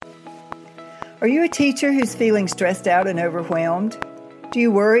Are you a teacher who's feeling stressed out and overwhelmed? Do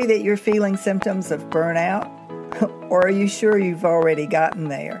you worry that you're feeling symptoms of burnout? Or are you sure you've already gotten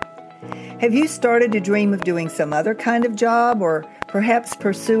there? Have you started to dream of doing some other kind of job or perhaps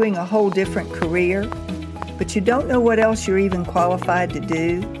pursuing a whole different career? But you don't know what else you're even qualified to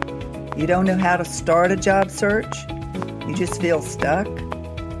do? You don't know how to start a job search? You just feel stuck?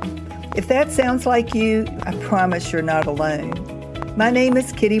 If that sounds like you, I promise you're not alone. My name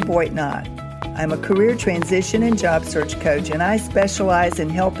is Kitty Boitnott. I'm a career transition and job search coach, and I specialize in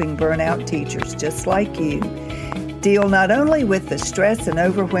helping burnout teachers just like you deal not only with the stress and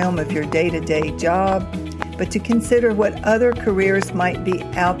overwhelm of your day-to-day job, but to consider what other careers might be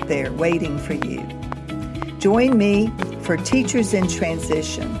out there waiting for you. Join me for Teachers in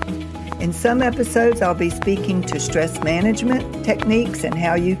Transition. In some episodes, I'll be speaking to stress management techniques and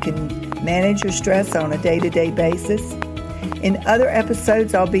how you can manage your stress on a day-to-day basis. In other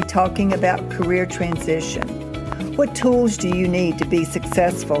episodes, I'll be talking about career transition. What tools do you need to be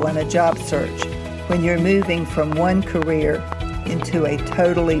successful in a job search when you're moving from one career into a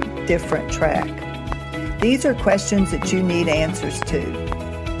totally different track? These are questions that you need answers to,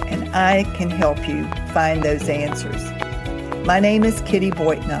 and I can help you find those answers. My name is Kitty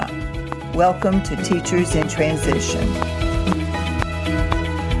Boitnott. Welcome to Teachers in Transition.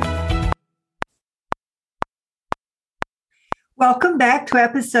 Welcome back to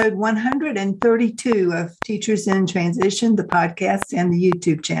episode 132 of Teachers in Transition, the podcast and the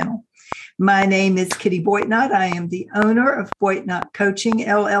YouTube channel. My name is Kitty Boitnott. I am the owner of Boitnott Coaching,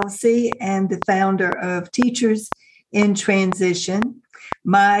 LLC, and the founder of Teachers in Transition.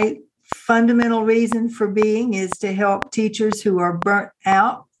 My fundamental reason for being is to help teachers who are burnt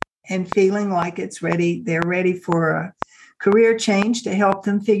out and feeling like they're ready for a career change, to help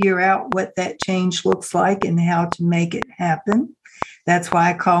them figure out what that change looks like and how to make it happen. That's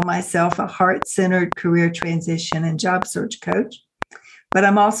why I call myself a heart-centered career transition and job search coach. But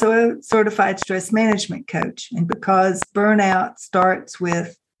I'm also a certified stress management coach. And because burnout starts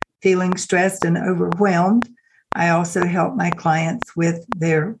with feeling stressed and overwhelmed, I also help my clients with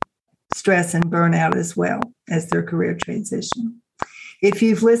their stress and burnout as well as their career transition. If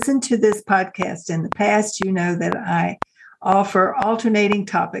you've listened to this podcast in the past, you know that I offer alternating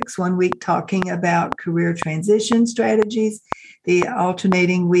topics. One week talking about career transition strategies, the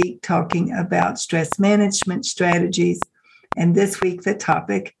alternating week talking about stress management strategies, and this week the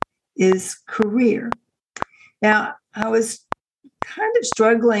topic is career. Now, I was kind of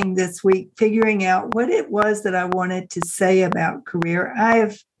struggling this week figuring out what it was that I wanted to say about career. I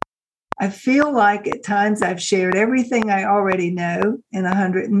feel like at times I've shared everything I already know in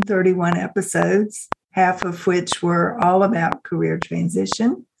 131 episodes, half of which were all about career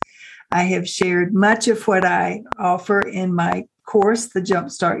transition. I have shared much of what I offer in my course, the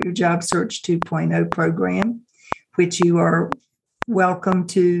Jumpstart Your Job Search 2.0 program, which you are welcome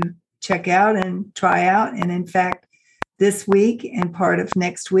to check out and try out. And in fact, this week and part of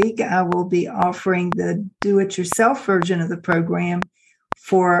next week, I will be offering the do-it-yourself version of the program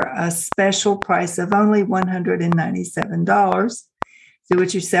for a special price of only $197. Do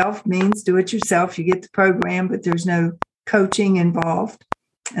it yourself means do it yourself. You get the program, but there's no coaching involved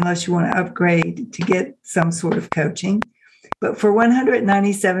unless you want to upgrade to get some sort of coaching. But for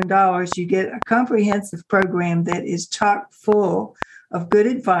 $197, you get a comprehensive program that is chock full of good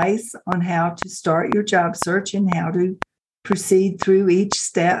advice on how to start your job search and how to proceed through each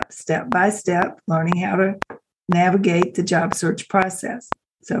step by step, learning how to navigate the job search process.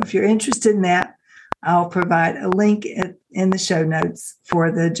 So if you're interested in that, I'll provide a link in the show notes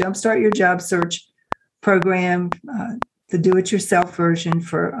for the Jumpstart Your Job Search program, the do-it-yourself version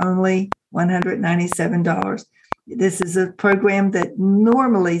for only $197. This is a program that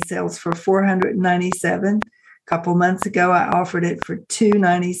normally sells for $497. A couple months ago, I offered it for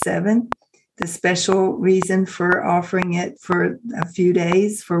 $297. The special reason for offering it for a few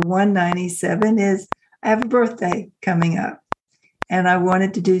days for $197 is I have a birthday coming up, and I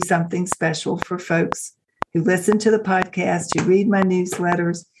wanted to do something special for folks who listen to the podcast, who read my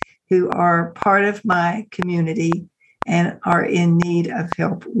newsletters, who are part of my community and are in need of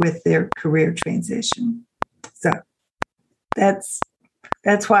help with their career transition. So that's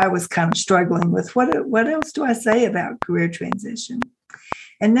why I was kind of struggling with what else do I say about career transition?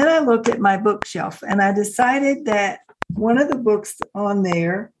 And then I looked at my bookshelf and I decided that one of the books on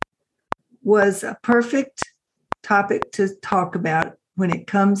there was a perfect topic to talk about when it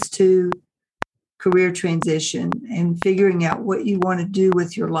comes to career transition and figuring out what you want to do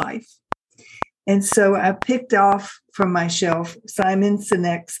with your life. And so I picked off from my shelf Simon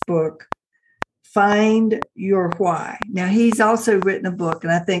Sinek's book, Find Your Why. Now, he's also written a book,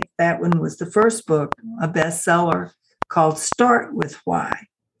 and I think that one was the first book, a bestseller, called Start With Why.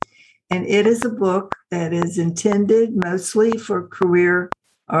 And it is a book that is intended mostly for career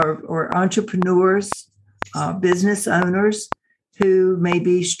or entrepreneurs, business owners who may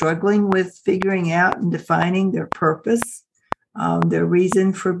be struggling with figuring out and defining their purpose, their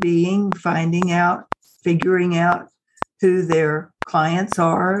reason for being, figuring out who their clients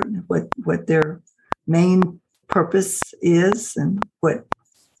are, what their main purpose is, and what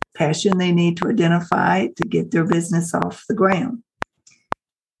passion they need to identify to get their business off the ground.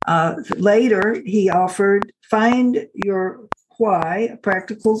 Later, he offered Find Your Why, a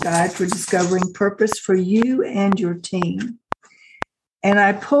practical guide for discovering purpose for you and your team. And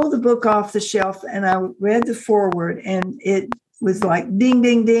I pulled the book off the shelf and I read the foreword, and it was like, ding,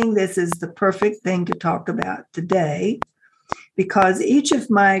 ding, ding, this is the perfect thing to talk about today. Because each of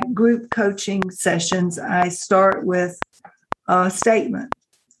my group coaching sessions, I start with a statement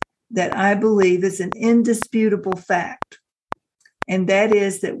that I believe is an indisputable fact. And that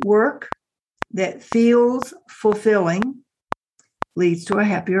is that work that feels fulfilling leads to a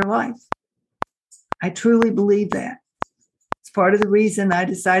happier life. I truly believe that. It's part of the reason I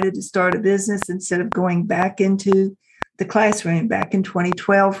decided to start a business instead of going back into the classroom back in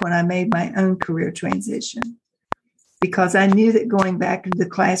 2012 when I made my own career transition. Because I knew that going back into the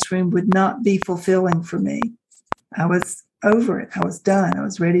classroom would not be fulfilling for me. I was over it. I was done. I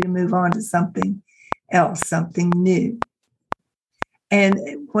was ready to move on to something else, something new.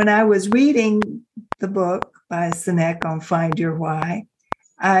 And when I was reading the book by Sinek on Find Your Why,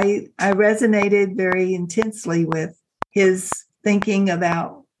 I resonated very intensely with his thinking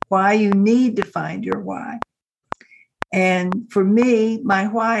about why you need to find your why. And for me, my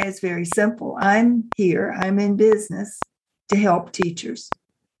why is very simple. I'm in business to help teachers,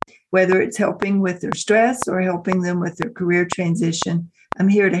 whether it's helping with their stress or helping them with their career transition. I'm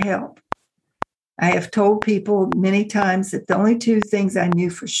here to help. I have told people many times that the only two things I knew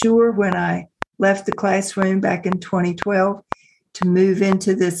for sure when I left the classroom back in 2012 to move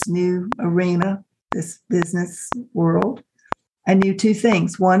into this new arena, this business world, I knew two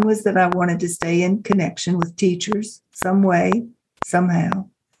things. One was that I wanted to stay in connection with teachers some way, somehow.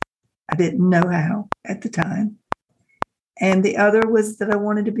 I didn't know how at the time. And the other was that I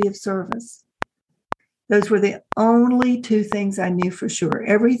wanted to be of service. Those were the only two things I knew for sure.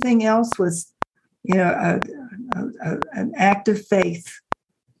 Everything else was, an act of faith.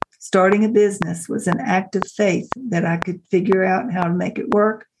 Starting a business was an act of faith that I could figure out how to make it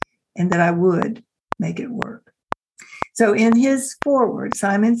work and that I would make it work. So in his foreword,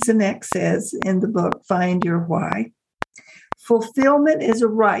 Simon Sinek says in the book, Find Your Why, fulfillment is a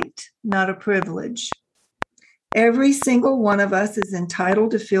right, not a privilege. Every single one of us is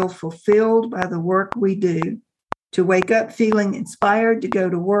entitled to feel fulfilled by the work we do, to wake up feeling inspired to go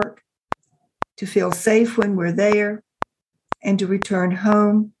to work, to feel safe when we're there, and to return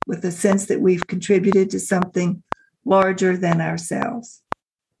home with a sense that we've contributed to something larger than ourselves.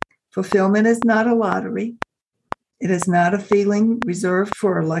 Fulfillment is not a lottery. It is not a feeling reserved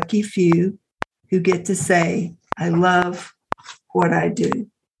for a lucky few who get to say, I love what I do.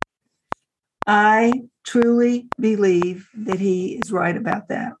 I truly believe that he is right about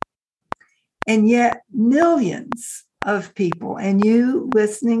that. And yet millions of people, and you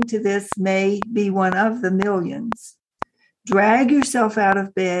listening to this may be one of the millions, drag yourself out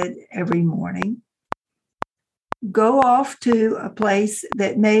of bed every morning, go off to a place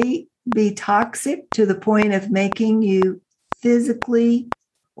that may be toxic to the point of making you physically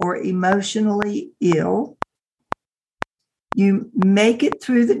or emotionally ill. You make it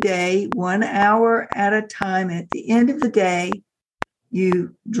through the day 1 hour at a time. At the end of the day,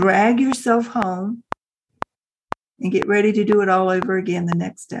 you drag yourself home and get ready to do it all over again the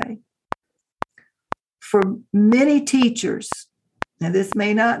next day. For many teachers, now this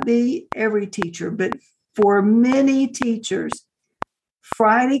may not be every teacher, but for many teachers,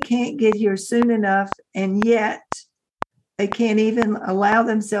 Friday can't get here soon enough, and yet they can't even allow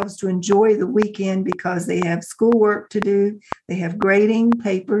themselves to enjoy the weekend because they have schoolwork to do. They have grading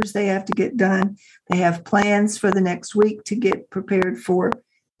papers they have to get done. They have plans for the next week to get prepared for.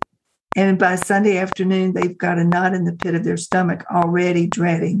 And by Sunday afternoon, they've got a knot in the pit of their stomach already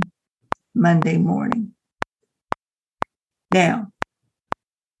dreading Monday morning. Now,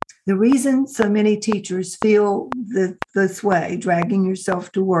 the reason so many teachers feel this way, dragging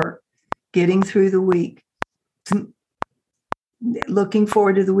yourself to work, getting through the week, looking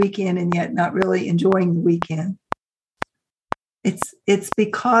forward to the weekend and yet not really enjoying the weekend, it's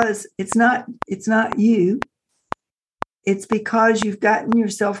because it's not you. It's because you've gotten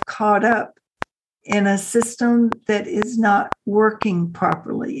yourself caught up in a system that is not working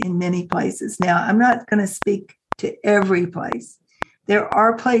properly in many places. Now, I'm not going to speak to every place. There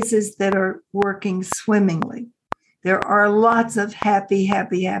are places that are working swimmingly. There are lots of happy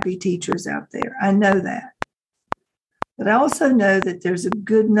teachers out there. I know that. But I also know that there's a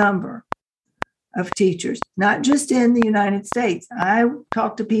good number of teachers, not just in the United States. I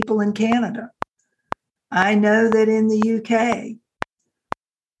talk to people in Canada. I know that in the UK,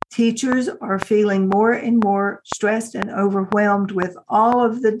 teachers are feeling more and more stressed and overwhelmed with all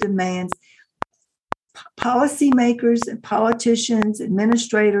of the demands. Policymakers and politicians,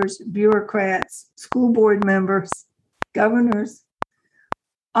 administrators, bureaucrats, school board members, governors,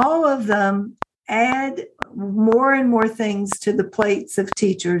 all of them add more and more things to the plates of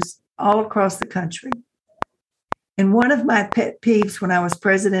teachers all across the country. And one of my pet peeves when I was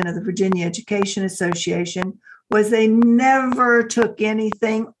president of the Virginia Education Association was they never took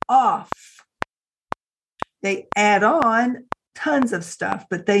anything off. They add on tons of stuff,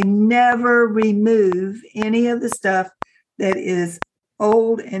 but they never remove any of the stuff that is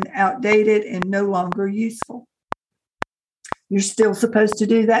old and outdated and no longer useful. You're still supposed to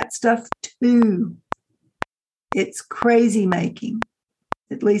do that stuff too. It's crazy making.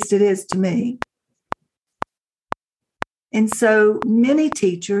 At least it is to me. And so many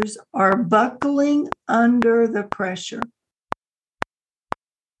teachers are buckling under the pressure.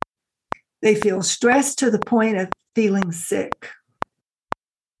 They feel stressed to the point of feeling sick.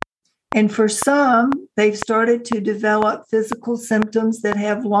 And for some, they've started to develop physical symptoms that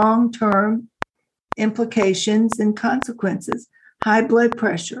have long-term implications and consequences. High blood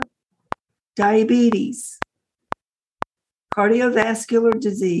pressure, diabetes, cardiovascular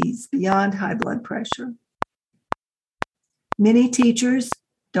disease beyond high blood pressure. Many teachers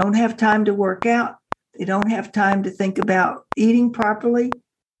don't have time to work out. They don't have time to think about eating properly.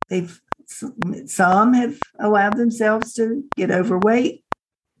 Some have allowed themselves to get overweight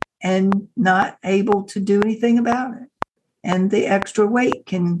and not able to do anything about it. And the extra weight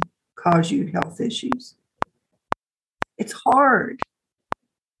can cause you health issues. It's hard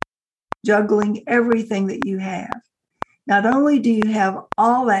juggling everything that you have. Not only do you have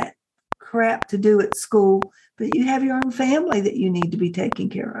all that crap to do at school, but you have your own family that you need to be taking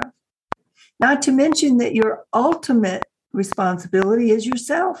care of. Not to mention that your ultimate responsibility is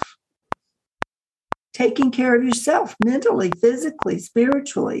yourself. Taking care of yourself mentally, physically,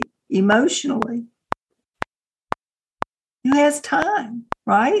 spiritually, emotionally. Who has time,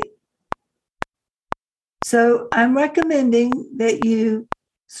 right? So I'm recommending that you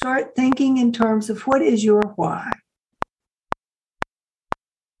start thinking in terms of what is your why.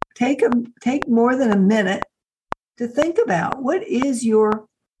 Take more than a minute to think about what is your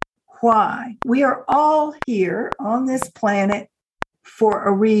why. We are all here on this planet for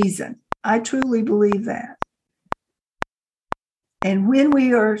a reason. I truly believe that. And when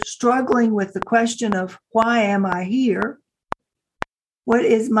we are struggling with the question of why am I here, what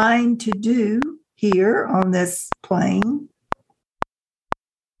is mine to do here on this plane,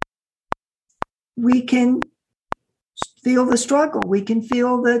 we can feel the struggle. We can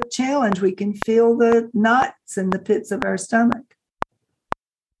feel the challenge. We can feel the knots in the pits of our stomach.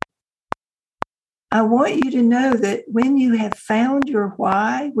 I want you to know that when you have found your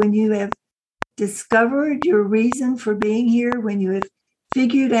why, when you have discovered your reason for being here, when you have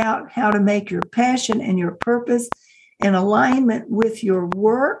figured out how to make your passion and your purpose in alignment with your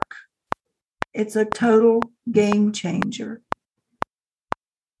work, it's a total game changer.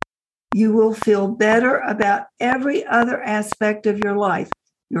 You will feel better about every other aspect of your life,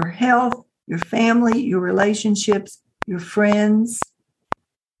 your health, your family, your relationships, your friends.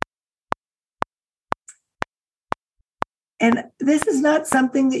 And this is not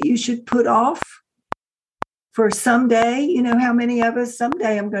something that you should put off for someday. You know how many of us,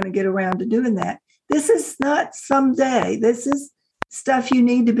 someday I'm going to get around to doing that. This is not someday. This is stuff you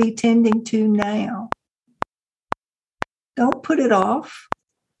need to be tending to now. Don't put it off.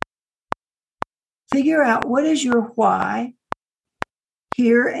 Figure out what is your why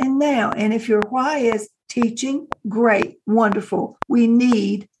here and now. And if your why is teaching, great, wonderful. We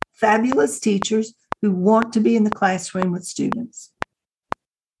need fabulous teachers who want to be in the classroom with students.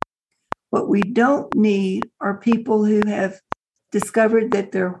 What we don't need are people who have discovered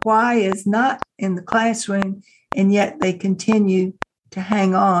that their why is not in the classroom, and yet they continue to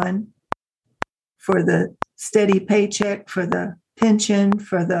hang on for the steady paycheck, for the pension,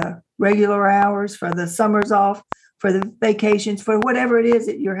 for the regular hours, for the summers off, for the vacations, for whatever it is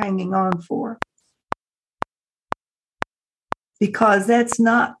that you're hanging on for. Because that's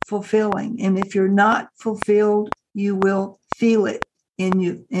not fulfilling. And if you're not fulfilled, you will feel it in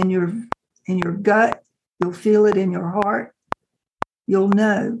your in your gut. You'll feel it in your heart. You'll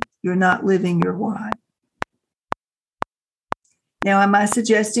know you're not living your why. Now, am I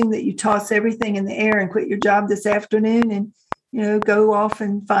suggesting that you toss everything in the air and quit your job this afternoon and, go off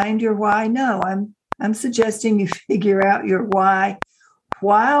and find your why? No, I'm suggesting you figure out your why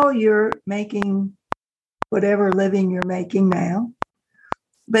while you're making whatever living you're making now.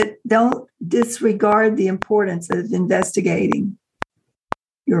 But don't disregard the importance of investigating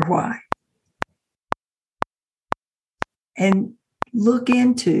your why. And look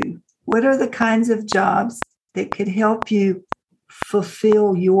into what are the kinds of jobs that could help you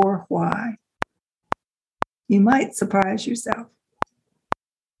fulfill your why. You might surprise yourself.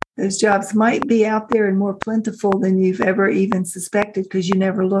 Those jobs might be out there and more plentiful than you've ever even suspected because you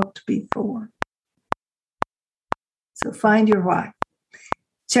never looked before. So find your why.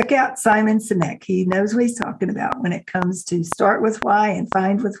 Check out Simon Sinek. He knows what he's talking about when it comes to start with why and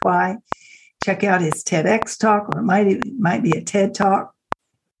find with why. Check out his TEDx talk, or it might be a TED talk.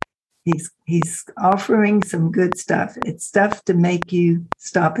 He's offering some good stuff. It's stuff to make you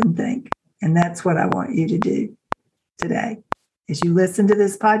stop and think. And that's what I want you to do today. As you listen to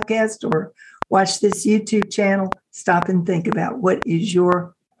this podcast or watch this YouTube channel, stop and think about what is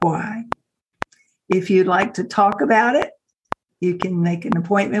your why. If you'd like to talk about it, you can make an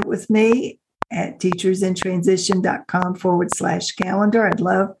appointment with me at teachersintransition.com/calendar. I'd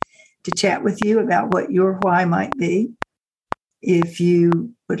love to chat with you about what your why might be. If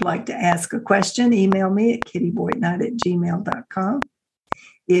you would like to ask a question, email me at kittyboitnott@gmail.com.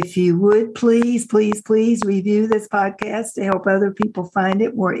 If you would, please review this podcast to help other people find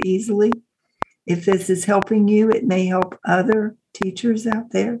it more easily. If this is helping you, it may help other teachers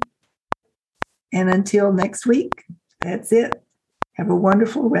out there. And until next week, that's it. Have a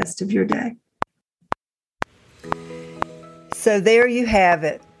wonderful rest of your day. So there you have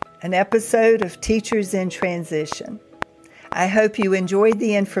it, an episode of Teachers in Transition. I hope you enjoyed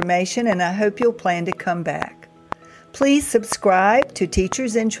the information, and I hope you'll plan to come back. Please subscribe to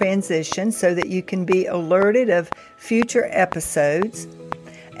Teachers in Transition so that you can be alerted of future episodes.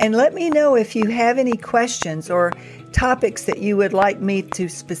 And let me know if you have any questions or topics that you would like me to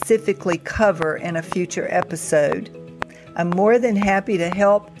specifically cover in a future episode. I'm more than happy to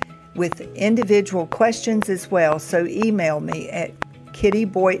help with individual questions as well, so email me at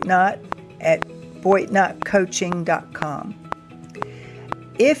kittyboitnott@boitnottcoaching.com.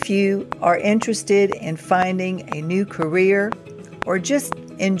 If you are interested in finding a new career or just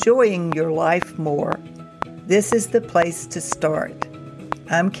enjoying your life more, this is the place to start.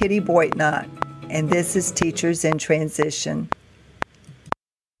 I'm Kitty Boitnott, and this is Teachers in Transition.